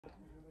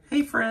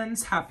Hey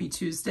friends, happy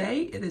Tuesday.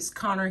 It is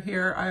Connor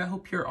here. I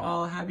hope you're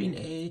all having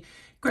a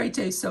great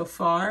day so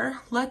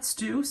far. Let's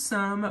do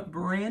some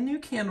brand new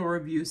candle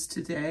reviews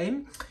today.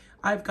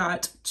 I've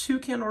got two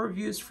candle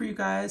reviews for you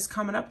guys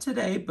coming up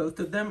today. Both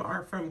of them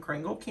are from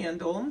Kringle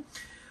Candle.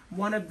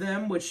 One of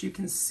them, which you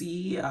can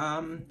see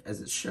as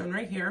it's shown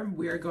right here,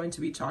 we are going to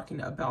be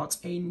talking about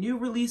a new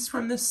release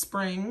from this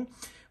spring,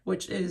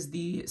 which is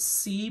the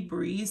Sea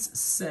Breeze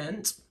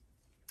scent.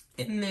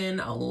 And then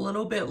a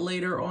little bit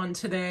later on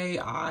today,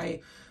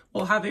 I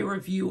will have a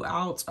review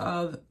out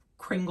of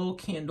Kringle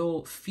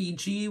Candle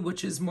Fiji,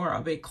 which is more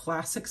of a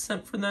classic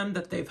scent for them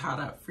that they've had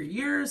out for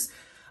years.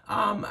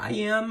 I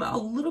am a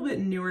little bit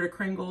newer to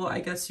Kringle, I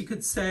guess you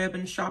could say. I've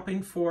been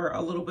shopping for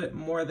a little bit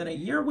more than a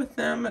year with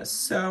them,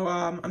 so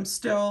I'm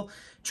still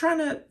trying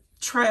to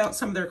try out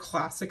some of their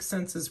classic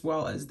scents as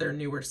well as their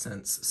newer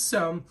scents.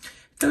 So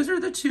those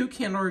are the two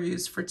candle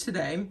reviews for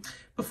today.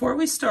 Before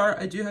we start,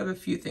 I do have a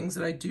few things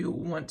that I do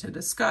want to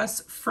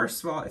discuss.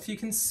 First of all, if you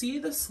can see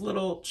this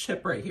little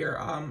chip right here,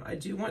 I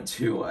do want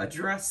to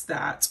address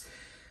that.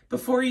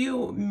 Before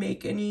you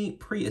make any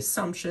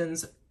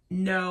pre-assumptions,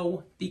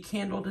 no, the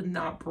candle did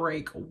not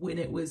break when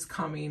it was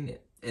coming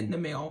in the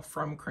mail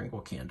from Kringle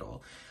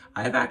Candle.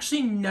 I've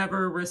actually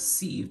never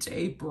received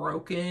a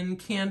broken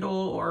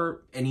candle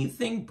or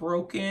anything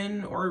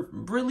broken or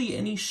really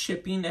any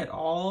shipping at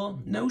all.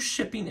 No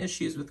shipping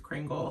issues with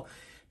Kringle.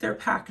 Their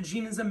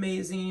packaging is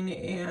amazing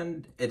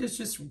and it is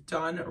just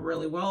done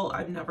really well.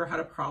 I've never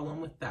had a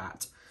problem with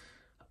that.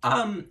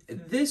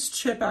 This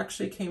chip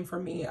actually came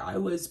from me. I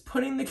was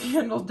putting the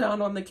candle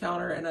down on the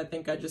counter and I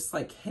think I just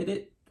like hit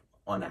it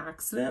on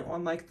accident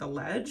on like the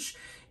ledge,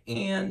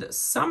 and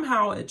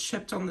somehow it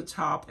chipped on the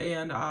top,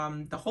 and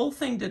the whole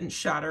thing didn't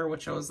shatter,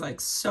 which I was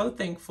like so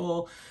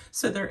thankful.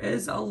 So there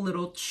is a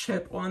little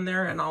chip on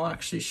there, and I'll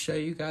actually show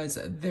you guys.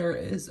 There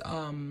is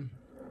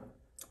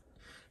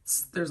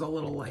there's a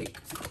little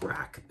like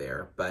crack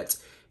there, but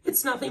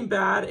it's nothing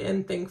bad,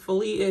 and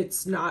thankfully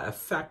it's not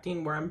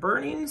affecting where I'm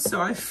burning, so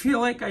I feel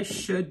like I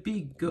should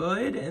be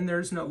good, and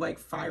there's no like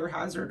fire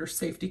hazard or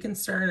safety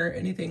concern or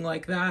anything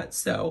like that.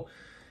 So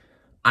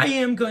I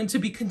am going to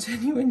be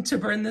continuing to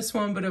burn this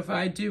one, but if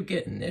I do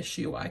get an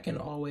issue, I can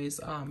always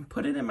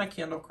put it in my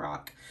candle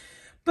crock.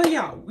 But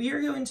yeah, we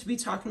are going to be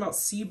talking about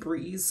Sea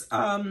Breeze.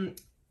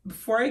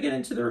 Before I get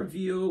into the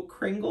review,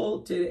 Kringle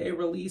did a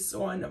release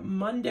on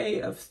Monday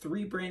of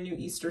 3 brand new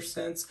Easter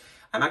scents.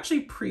 I'm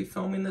actually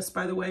pre-filming this,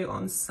 by the way,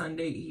 on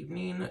Sunday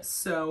evening,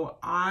 so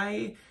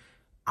I'm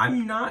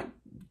not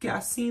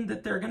guessing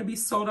that they're going to be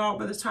sold out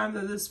by the time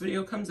that this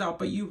video comes out,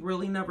 but you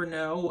really never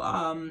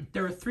know.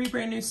 There are 3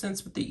 brand new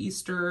scents with the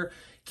Easter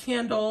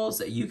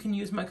candles. You can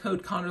use my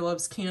code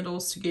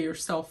ConnorLovesCandles to get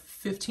yourself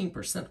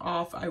 15%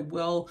 off. I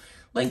will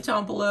link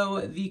down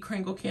below the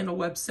Kringle Candle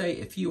website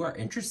if you are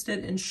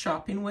interested in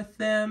shopping with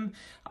them.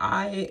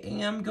 I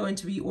am going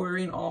to be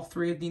ordering all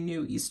 3 of the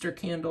new Easter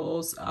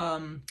candles,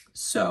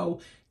 so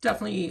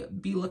definitely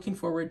be looking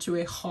forward to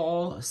a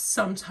haul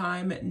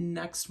sometime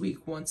next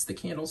week once the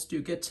candles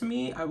do get to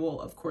me. I will,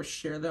 of course,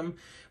 share them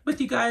with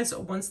you guys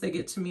once they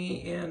get to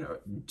me and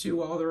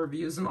do all the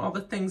reviews and all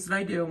the things that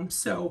I do.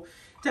 So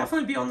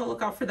definitely be on the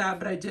lookout for that,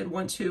 but I did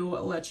want to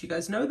let you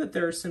guys know that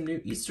there are some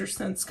new Easter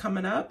scents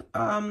coming up.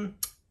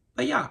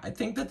 But yeah, I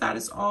think that that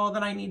is all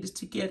that I needed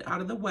to get out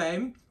of the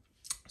way.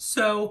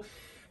 So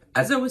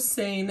as I was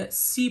saying,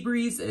 Sea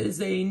Breeze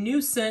is a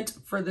new scent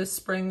for this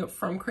spring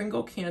from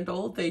Kringle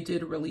Candle. They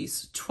did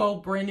release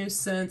 12 brand new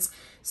scents,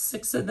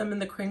 6 of them in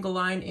the Kringle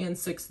line and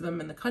 6 of them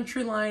in the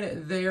Country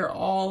line. They're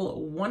all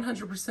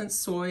 100%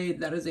 soy.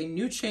 That is a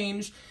new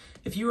change.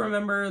 If you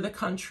remember, the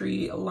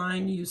Country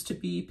line used to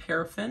be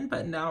paraffin,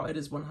 but now it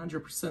is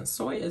 100%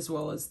 soy, as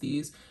well as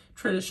these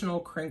traditional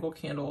Kringle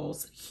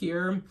candles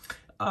here.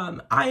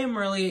 I am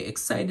really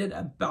excited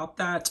about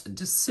that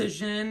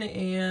decision,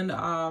 and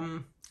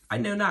I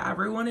know not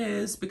everyone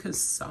is,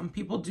 because some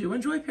people do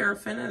enjoy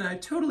paraffin, and I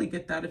totally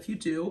get that if you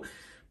do.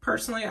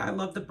 Personally, I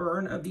love the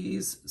burn of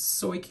these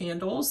soy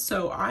candles,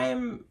 so I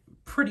am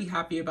pretty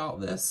happy about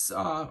this,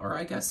 or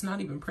I guess not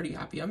even pretty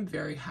happy. I'm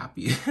very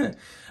happy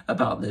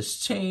about this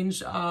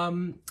change.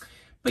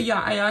 But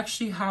yeah, I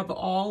actually have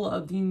all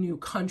of the new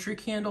Country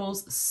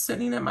candles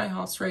sitting at my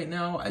house right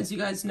now. As you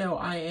guys know,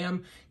 I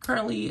am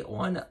currently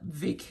on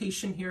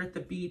vacation here at the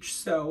beach,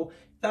 so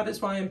that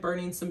is why I'm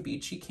burning some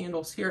beachy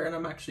candles here, and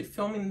I'm actually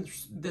filming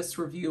this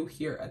review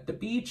here at the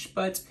beach,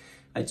 but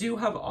I do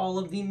have all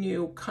of the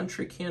new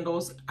Country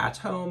candles at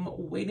home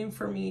waiting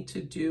for me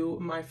to do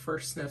my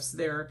first sniffs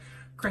there.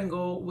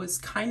 Kringle was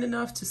kind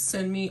enough to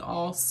send me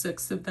all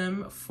 6 of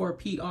them for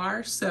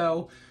PR,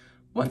 so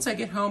once I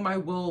get home, I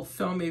will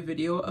film a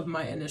video of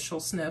my initial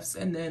sniffs,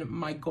 and then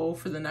my goal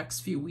for the next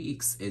few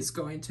weeks is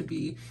going to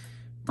be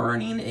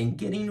burning and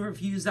getting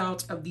reviews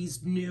out of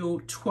these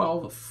new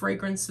 12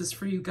 fragrances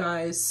for you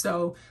guys.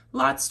 So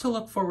lots to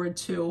look forward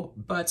to,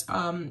 but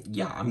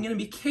yeah, I'm gonna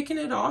be kicking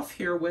it off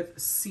here with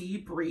Sea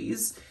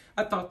Breeze.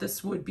 I thought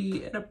this would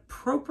be an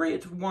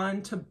appropriate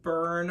one to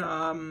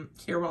burn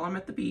here while I'm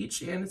at the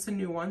beach, and it's a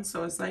new one, so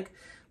I was like,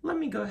 let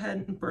me go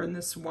ahead and burn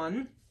this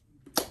one.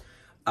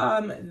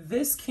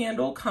 This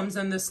candle comes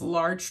in this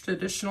large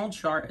traditional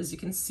jar, as you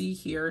can see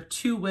here,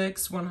 2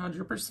 wicks,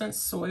 100%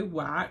 soy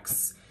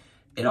wax.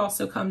 It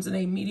also comes in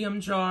a medium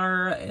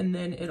jar, and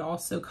then it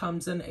also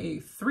comes in a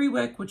 3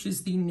 wick, which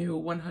is the new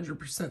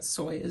 100%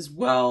 soy as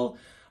well.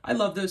 I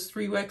love those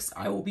 3 wicks.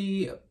 I will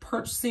be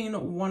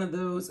purchasing one of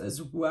those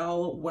as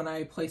well when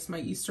I place my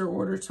Easter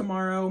order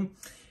tomorrow.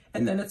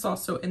 And then it's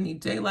also in the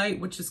Daylight,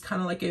 which is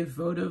kind of like a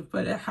votive,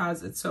 but it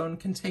has its own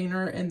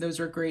container. And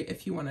those are great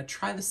if you want to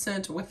try the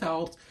scent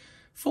without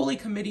fully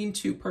committing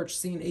to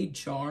purchasing a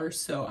jar.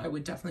 So I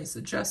would definitely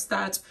suggest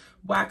that.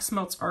 Wax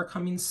melts are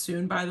coming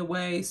soon, by the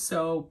way.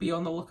 So be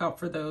on the lookout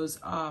for those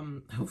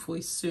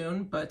hopefully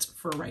soon. But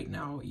for right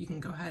now, you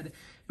can go ahead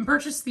and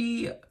purchase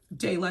the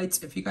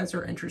Daylights if you guys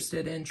are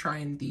interested in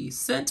trying the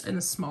scent in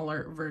a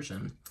smaller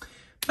version.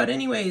 But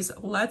anyways,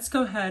 let's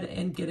go ahead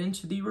and get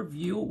into the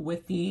review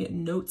with the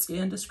notes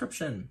and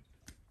description.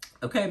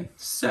 Okay,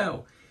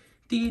 so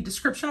the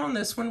description on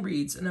this one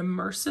reads, an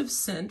immersive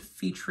scent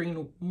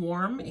featuring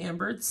warm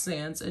ambered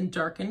sands and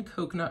darkened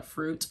coconut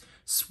fruit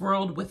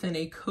swirled within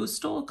a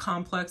coastal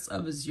complex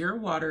of azure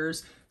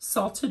waters,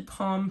 salted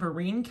palm,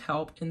 marine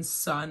kelp, and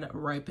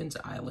sun-ripened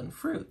island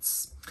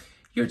fruits.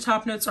 Your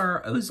top notes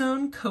are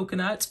ozone,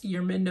 coconut,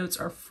 your mid notes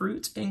are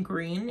fruit and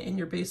green, and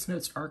your base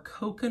notes are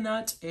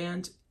coconut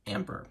and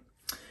amber.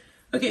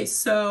 Okay,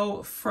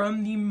 so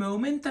from the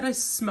moment that I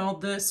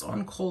smelled this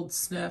on cold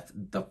sniff,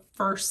 the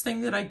first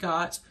thing that I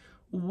got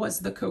was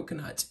the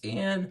coconut.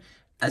 And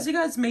as you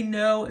guys may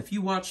know, if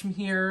you watch me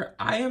here,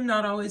 I am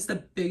not always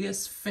the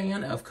biggest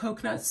fan of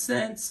coconut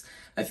scents.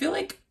 I feel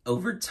like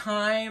over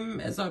time,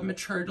 as I've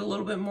matured a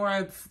little bit more,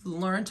 I've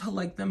learned to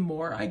like them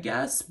more, I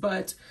guess,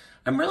 but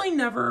I'm really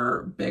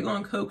never big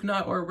on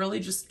coconut or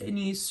really just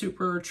any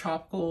super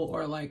tropical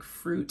or like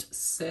fruit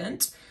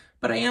scent.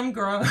 But I am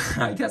growing,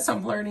 I guess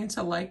I'm learning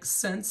to like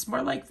scents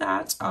more like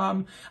that.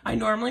 I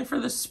normally for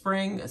the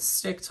spring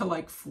stick to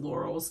like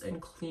florals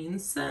and clean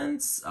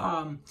scents.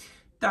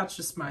 That's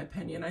just my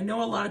opinion. I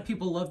know a lot of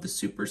people love the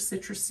super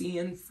citrusy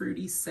and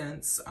fruity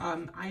scents.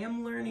 I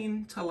am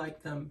learning to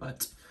like them,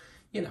 but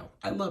you know,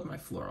 I love my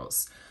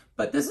florals.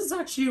 But this is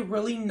actually a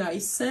really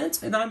nice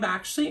scent, and I'm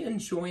actually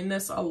enjoying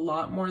this a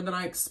lot more than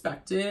I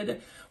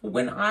expected.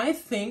 When I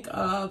think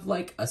of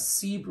like a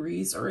sea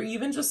breeze, or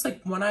even just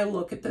like when I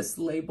look at this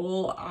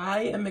label,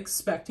 I am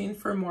expecting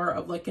for more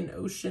of like an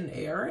ocean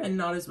air and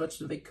not as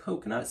much of a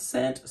coconut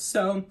scent.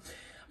 So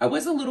I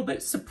was a little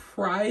bit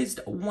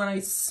surprised when I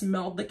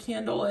smelled the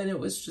candle and it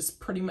was just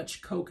pretty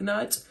much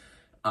coconut.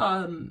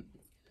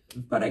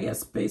 But I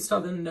guess based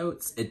on the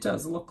notes, it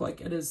does look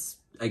like it is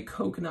a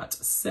coconut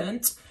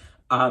scent.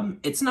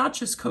 It's not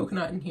just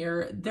coconut in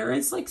here. There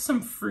is like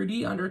some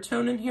fruity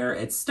undertone in here.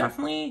 It's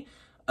definitely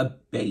a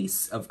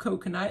base of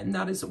coconut, and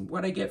that is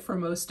what I get for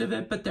most of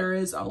it, but there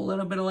is a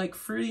little bit of like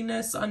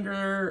fruitiness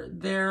under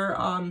there.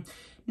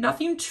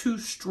 Nothing too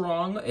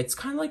strong. It's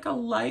kind of like a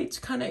light,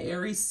 kind of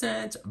airy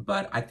scent,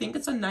 but I think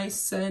it's a nice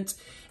scent.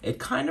 It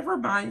kind of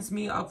reminds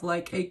me of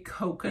like a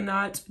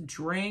coconut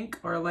drink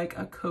or like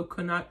a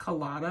coconut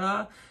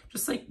colada.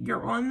 Just like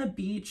you're on the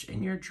beach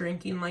and you're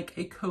drinking like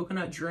a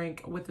coconut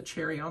drink with a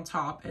cherry on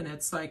top, and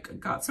it's like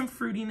got some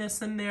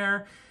fruitiness in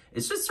there.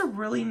 It's just a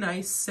really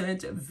nice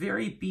scent,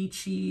 very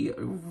beachy,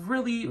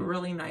 really,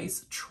 really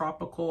nice,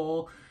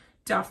 tropical.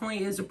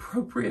 Definitely is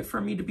appropriate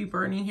for me to be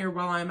burning here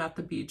while I'm at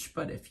the beach.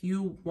 But if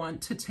you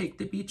want to take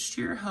the beach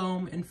to your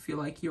home and feel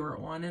like you're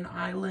on an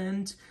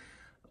island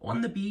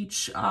on the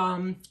beach,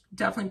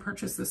 definitely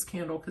purchase this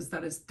candle, because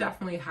that is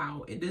definitely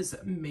how it is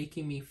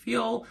making me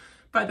feel.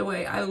 By the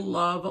way, I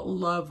love,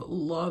 love,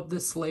 love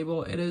this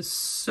label. It is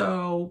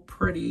so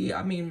pretty.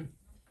 I mean,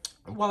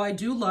 while I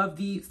do love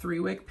the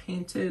 3-wick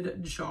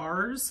painted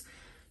jars,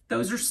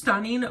 those are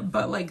stunning,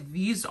 but like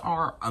these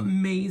are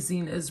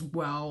amazing as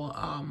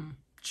well.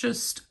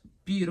 Just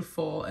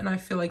beautiful. And I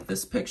feel like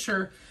this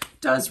picture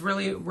does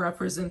really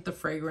represent the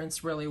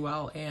fragrance really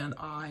well, and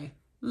I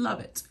love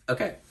it.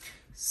 Okay,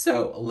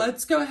 so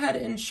let's go ahead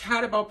and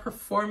chat about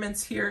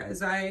performance here.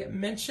 As I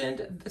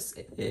mentioned, this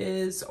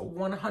is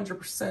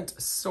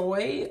 100%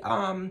 soy.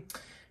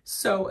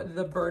 So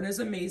the burn is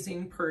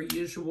amazing per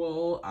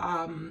usual.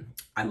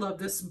 I love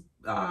this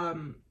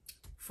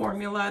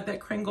formula that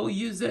Kringle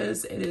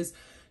uses. It is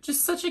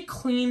just such a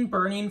clean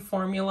burning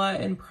formula,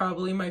 and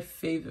probably my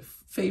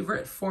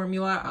favorite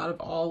formula out of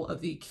all of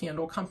the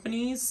candle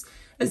companies.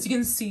 As you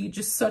can see,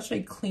 just such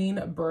a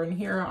clean burn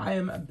here. I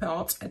am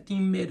about at the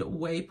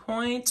midway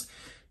point.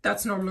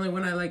 That's normally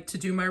when I like to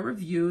do my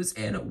reviews,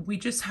 and we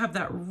just have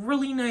that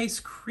really nice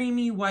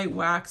creamy white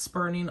wax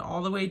burning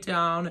all the way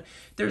down.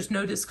 There's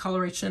no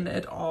discoloration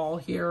at all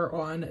here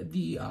on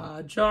the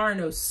jar,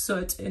 no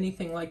soot,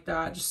 anything like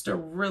that. Just a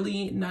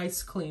really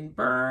nice clean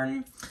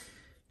burn.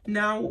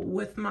 Now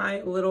with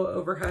my little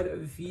overhead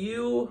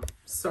view,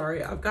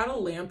 sorry, I've got a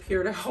lamp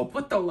here to help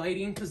with the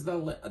lighting because the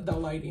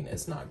lighting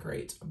is not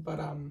great. But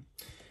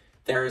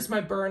there's my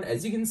burn.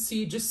 As you can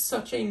see, just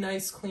such a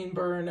nice clean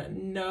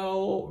burn,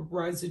 no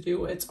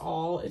residue at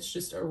all. It's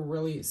just a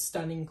really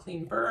stunning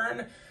clean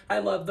burn. I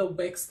love the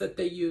wicks that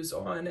they use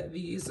on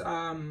these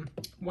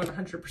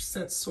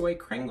 100% soy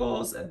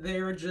Kringles.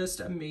 They're just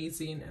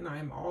amazing, and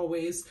I'm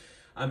always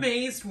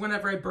amazed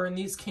whenever I burn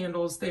these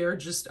candles. They are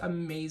just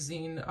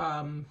amazing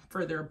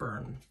for their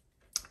burn.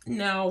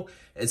 Now,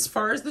 as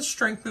far as the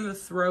strength in the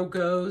throw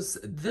goes,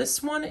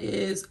 this one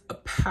is a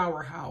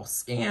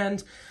powerhouse,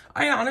 and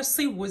I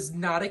honestly was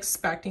not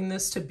expecting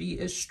this to be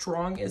as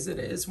strong as it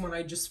is when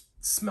I just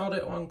smelled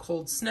it on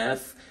cold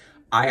sniff.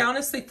 I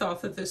honestly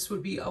thought that this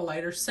would be a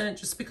lighter scent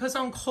just because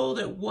on cold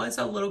it was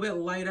a little bit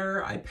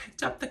lighter. I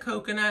picked up the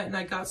coconut and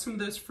I got some of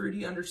those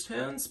fruity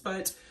undertones,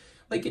 but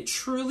like it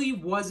truly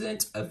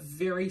wasn't a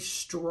very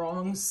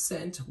strong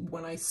scent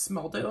when I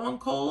smelled it on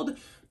cold.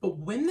 But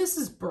when this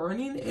is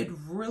burning, it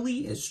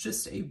really is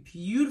just a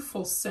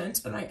beautiful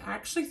scent. And I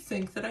actually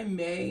think that I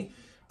may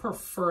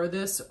prefer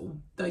this,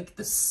 like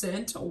the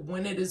scent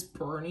when it is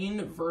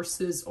burning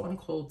versus on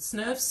cold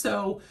sniff.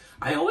 So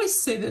I always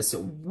say this,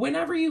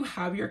 whenever you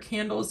have your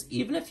candles,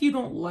 even if you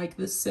don't like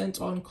the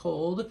scent on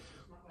cold,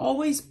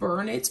 always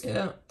burn it.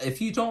 If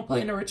you don't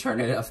plan to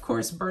return it, of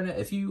course, burn it.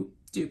 If you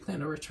do plan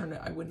to return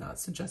it, I would not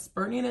suggest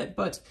burning it.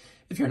 But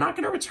if you're not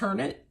going to return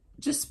it,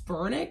 just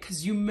burn it,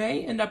 because you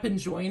may end up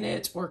enjoying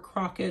it or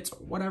crock it,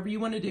 whatever you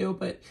want to do.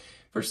 But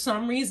for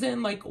some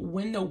reason, like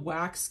when the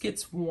wax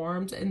gets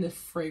warmed and the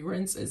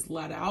fragrance is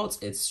let out,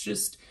 it's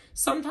just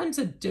sometimes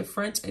a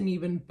different and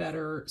even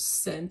better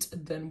scent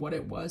than what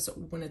it was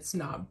when it's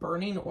not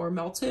burning or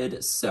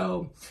melted.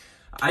 So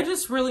I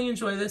just really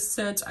enjoy this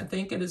scent. I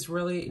think it is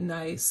really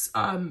nice.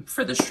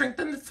 For the strength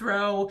in the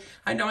throw,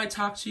 I know I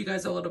talked to you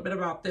guys a little bit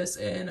about this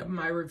in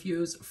my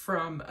reviews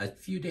from a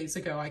few days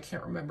ago. I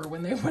can't remember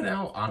when they went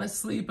out,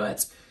 honestly,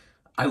 but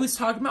I was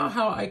talking about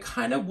how I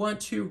kind of want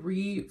to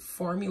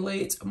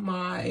reformulate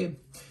my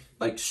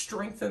like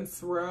strength and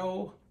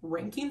throw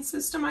ranking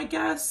system, I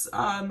guess.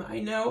 I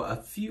know a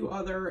few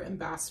other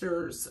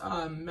ambassadors,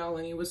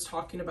 Melanie was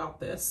talking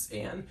about this,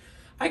 and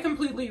I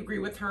completely agree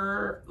with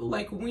her.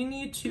 Like, we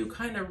need to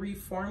kind of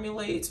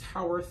reformulate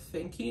how we're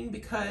thinking,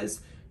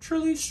 because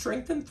truly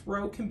strength and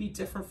throw can be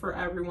different for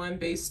everyone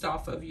based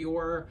off of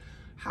your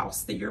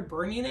house that you're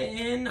burning it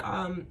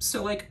in.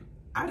 So like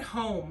at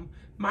home,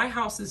 my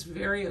house is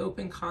very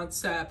open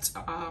concept.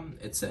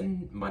 It's a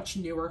much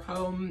newer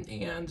home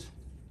and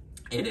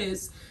it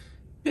is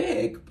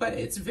big, but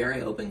it's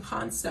very open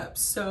concept.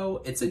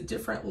 So it's a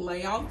different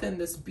layout than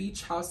this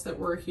beach house that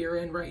we're here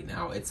in right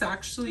now. It's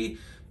actually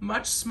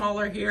much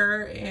smaller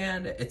here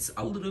and it's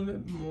a little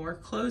bit more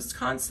closed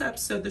concept.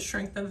 So the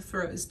strength of the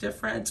throw is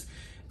different.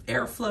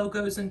 Airflow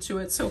goes into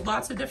it. So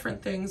lots of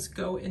different things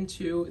go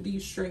into the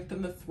strength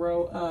and the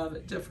throw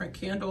of different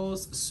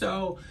candles.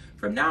 So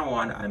from now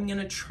on, I'm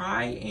gonna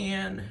try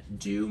and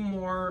do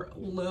more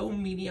low,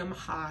 medium,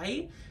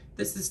 high.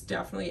 This is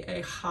definitely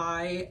a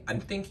high.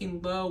 I'm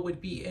thinking low would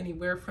be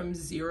anywhere from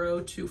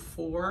 0 to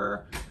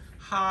 4.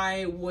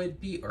 High would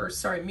be, or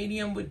sorry,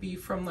 medium would be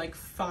from like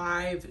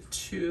 5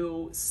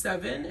 to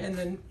 7, and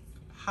then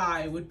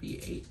high would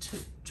be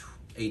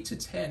 8 to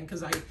 10,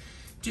 because I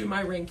do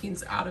my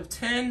rankings out of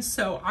 10.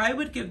 So I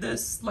would give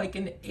this like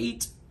an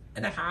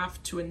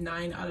 8.5 to a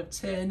 9 out of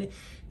 10.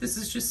 This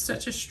is just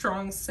such a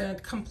strong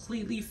scent,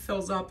 completely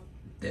fills up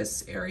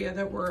this area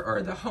that we're,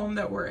 or the home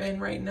that we're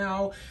in right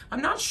now.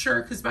 I'm not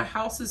sure, because my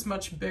house is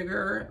much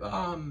bigger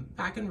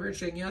back in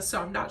Virginia,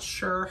 so I'm not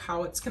sure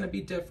how it's going to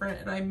be different,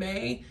 and I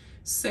may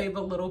save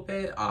a little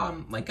bit.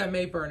 Like I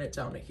may burn it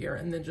down to here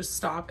and then just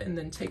stop and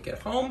then take it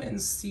home and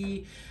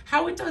see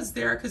how it does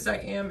there, because I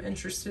am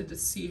interested to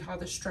see how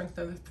the strength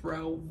of the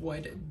throw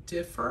would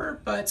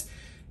differ. But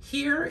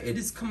here it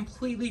is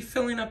completely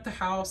filling up the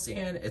house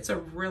and it's a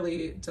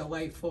really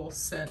delightful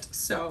scent.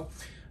 So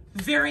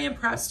very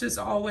impressed as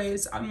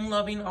always. I'm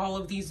loving all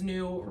of these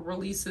new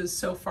releases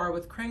so far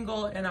with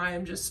Kringle, and I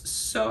am just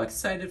so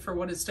excited for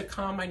what is to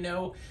come. I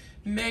know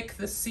Mick,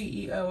 the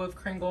CEO of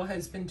Kringle,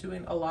 has been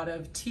doing a lot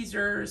of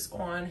teasers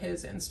on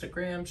his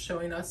Instagram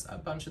showing us a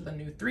bunch of the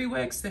new 3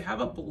 wicks. They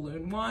have a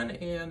balloon one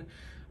and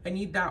I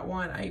need that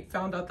one. I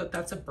found out that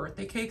that's a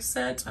birthday cake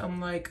scent. I'm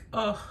like,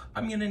 oh,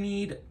 I'm gonna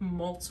need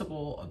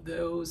multiple of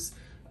those.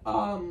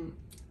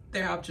 They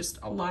have just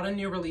a lot of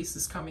new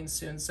releases coming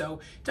soon, so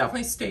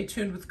definitely stay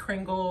tuned with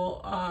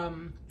Kringle.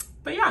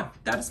 But yeah,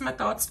 that is my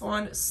thoughts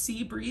on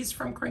Sea Breeze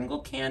from Kringle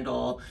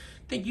Candle.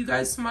 Thank you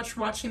guys so much for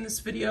watching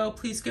this video.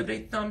 Please give it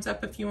a thumbs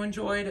up if you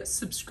enjoyed.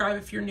 Subscribe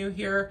if you're new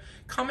here.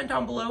 Comment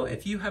down below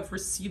if you have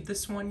received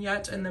this one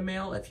yet in the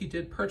mail, if you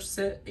did purchase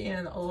it,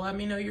 and let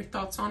me know your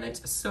thoughts on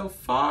it so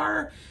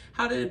far.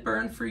 How did it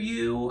burn for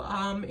you?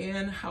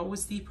 And how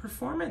was the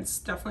performance?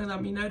 Definitely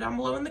let me know down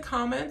below in the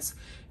comments.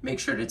 Make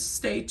sure to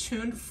stay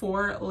tuned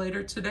for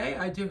later today.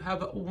 I do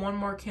have one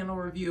more candle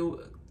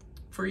review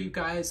for you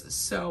guys,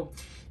 so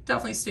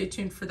definitely stay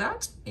tuned for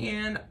that,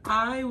 and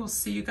I will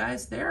see you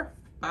guys there.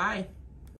 Bye.